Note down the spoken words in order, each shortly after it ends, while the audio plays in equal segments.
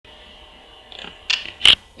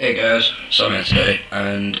Hey guys, Simon today,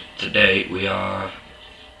 and today we are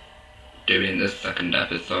doing the second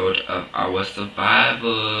episode of our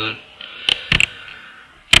survival.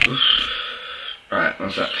 Oof. Right, one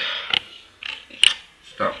sec.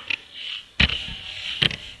 Stop.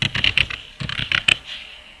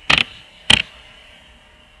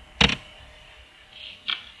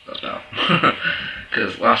 Stop now.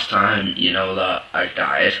 Because last time, you know that I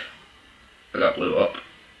died, I got blew up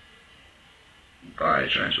by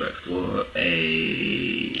trying to explore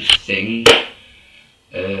a thing.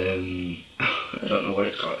 I don't know what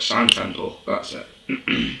it's called, sand temple, that's it.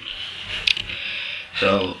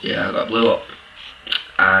 So, yeah, I got blew up,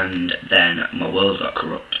 and then my world got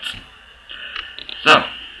corrupt. So,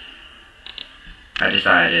 I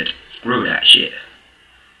decided, screw that shit.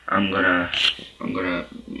 I'm gonna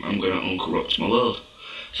uncorrupt my world.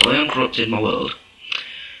 So I uncorrupted my world,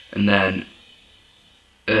 and then,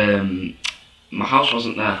 my house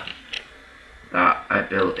wasn't there that I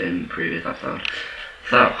built in previous episode.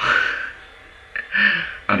 So,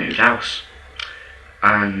 I moved house,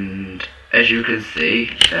 and as you can see,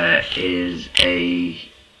 there is a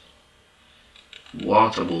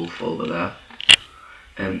water wolf over there,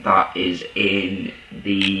 and that is in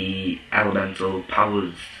the elemental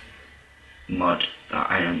powers mod that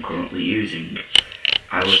I am currently using.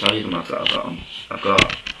 I will tell you the mods that I've got on. I've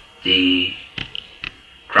got the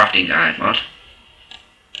crafting guide mod.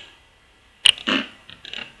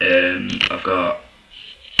 I've got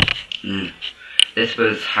this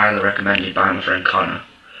was highly recommended by my friend Connor,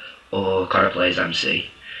 or Connor Plays MC.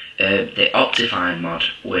 The Optifine mod,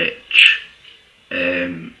 which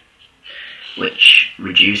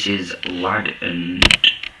reduces lag and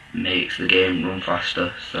makes the game run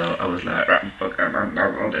faster. So I was like, right, fuck, I'm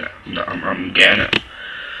getting it.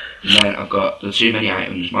 And then I've got the Too Many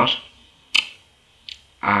Items mod,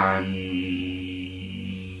 and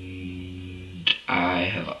I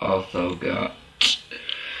have also got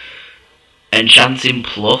Enchanting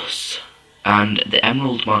Plus and the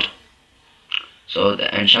Emerald mod. So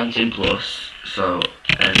the Enchanting Plus, so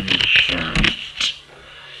Enchant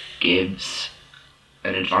gives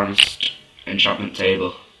an advanced enchantment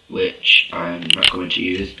table, which I'm not going to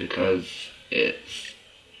use because it's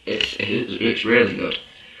really good.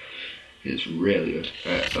 It's really good.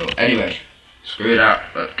 So anyway, screw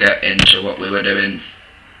that. Let's get into what we were doing.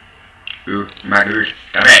 Ooh, my dude,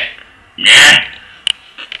 damn it! Nah.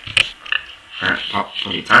 Right, pop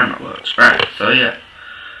bloody time that works. Right, so yeah,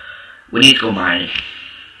 we need to go mining.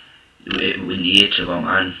 We need to go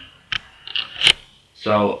mining.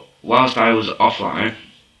 So whilst I was offline,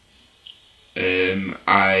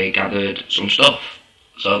 I gathered some stuff.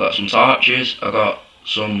 So I got some torches, I got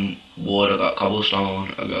some wood, I got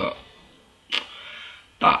cobblestone, I got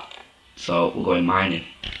that. So we're going mining.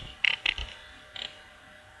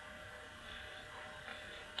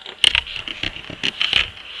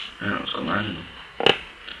 Yeah, let's go mining.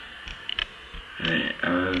 Right,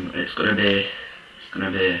 it's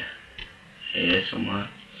gonna be here somewhere.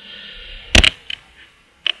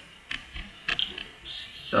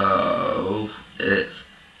 So it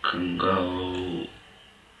can go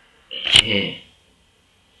here.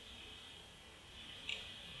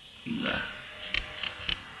 There.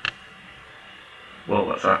 Whoa,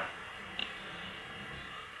 what's that?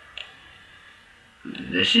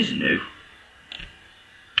 This is new.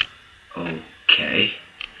 Okay.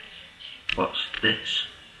 What's this?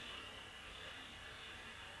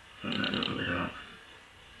 I don't really know.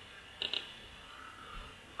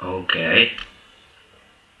 Okay.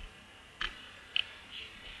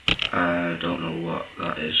 I don't know what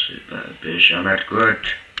that is. It better be shammed good.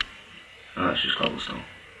 Oh, it's just cobblestone.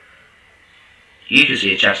 You can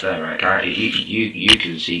see a chest there, right? Can't you? You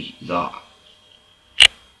can see that.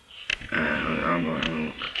 I'm going to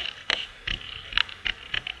look.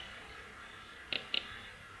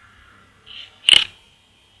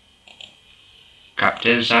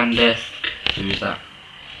 Captain Sandisk. Who's that?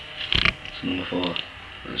 It's number 4.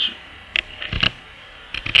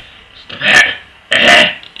 Stop it.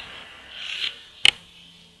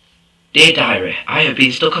 Dear Diary, I have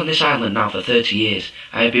been stuck on this island now for 30 years.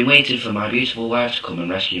 I have been waiting for my beautiful wife to come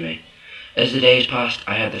and rescue me. As the days passed,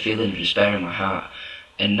 I had the feeling of despair in my heart,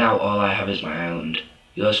 and now all I have is my island.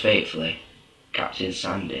 Yours faithfully, Captain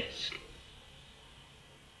Sandisk.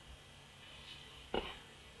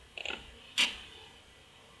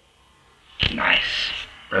 Nice.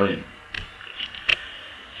 Brilliant.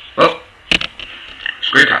 Well,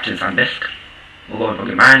 screw Captain Sandisk. We're going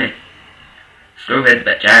fucking mining. Screw his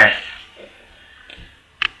bitch ass.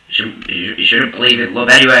 You shouldn't believe in love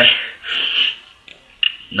anyway.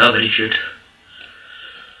 Nobody should.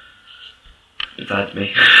 inside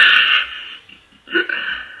me.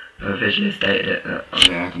 I've officially stated it that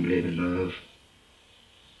only I can believe in love.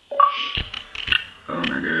 Oh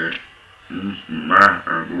my god. My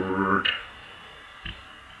god.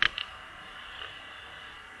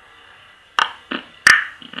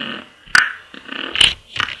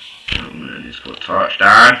 I'm gonna just put torch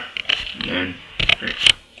down and then fix.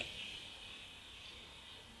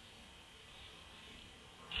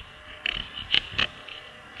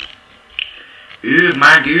 Oh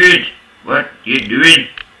my god, what you doing?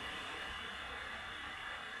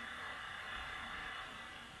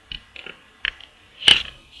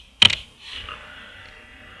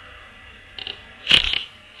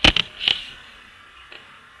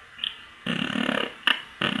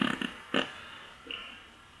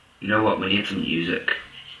 You know what, we need some music.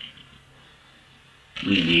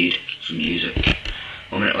 We need some music.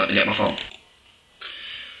 1 minute, let me get my phone.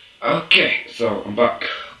 Okay, so I'm back.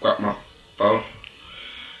 Got my phone.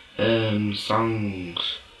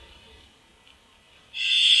 Songs.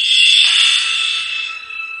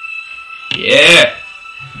 Yeah!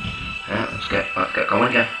 Yeah, let's get going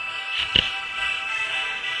again.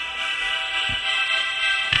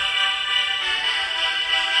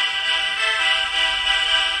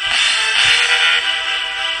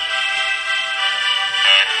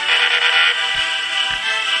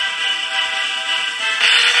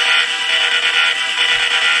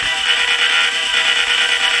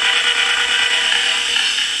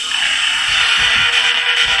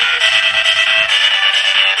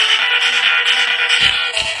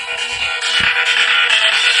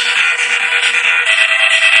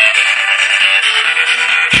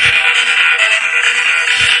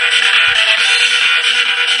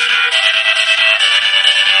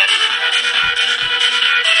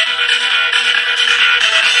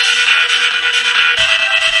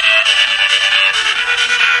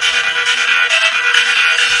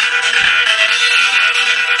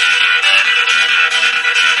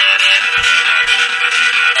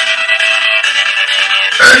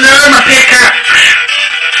 Oh no, my pickaxe!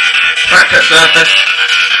 Back to surface.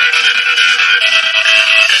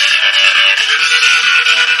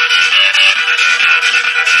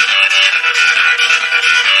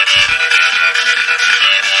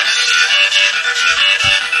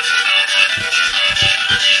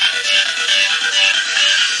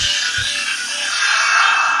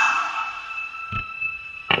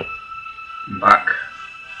 I'm back.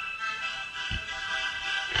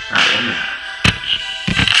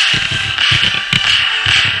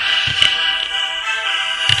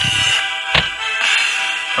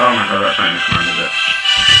 Oh my god, that's not the command, is it?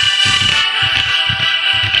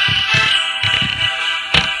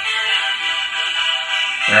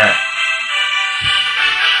 Yeah.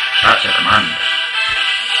 That's a command.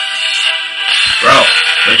 Bro,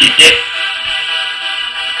 what you did?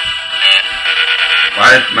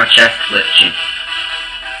 Why is my chest glitching?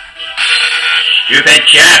 Stupid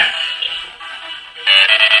chest!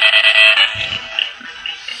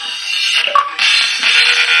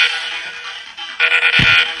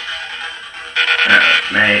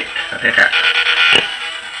 Make a pickaxe.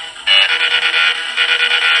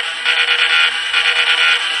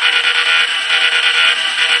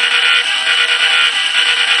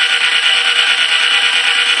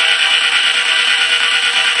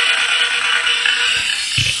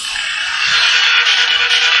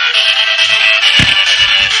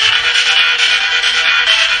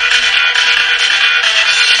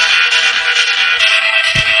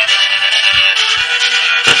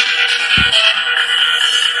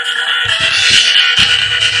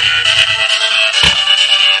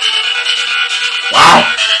 Wow!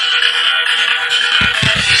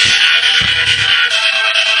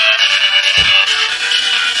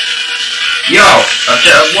 Yo!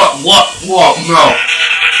 What? No!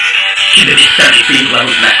 Should have just 70 people I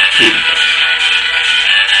was next to.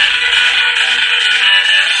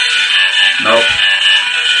 Nope.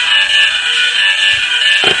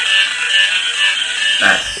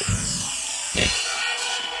 That's...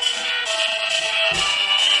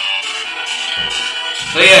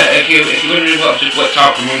 So yeah, if you're wondering what I've just whipped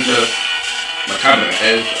out from under my cabinet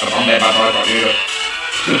is a Bombay Bad Boy Hot Noodle.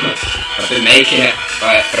 I've been making it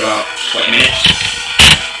for about 20 minutes.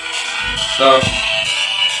 So,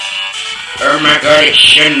 oh my god, it's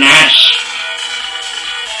so nice.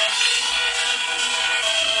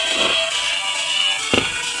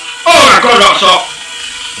 Oh my god, that's hot!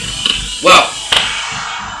 Well,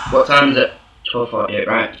 what time is it? 12:48,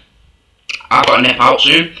 right? I've got to nip out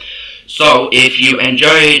soon. So, if you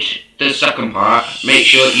enjoyed the second part, make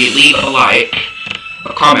sure you leave a like,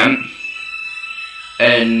 a comment,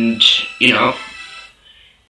 and, you know,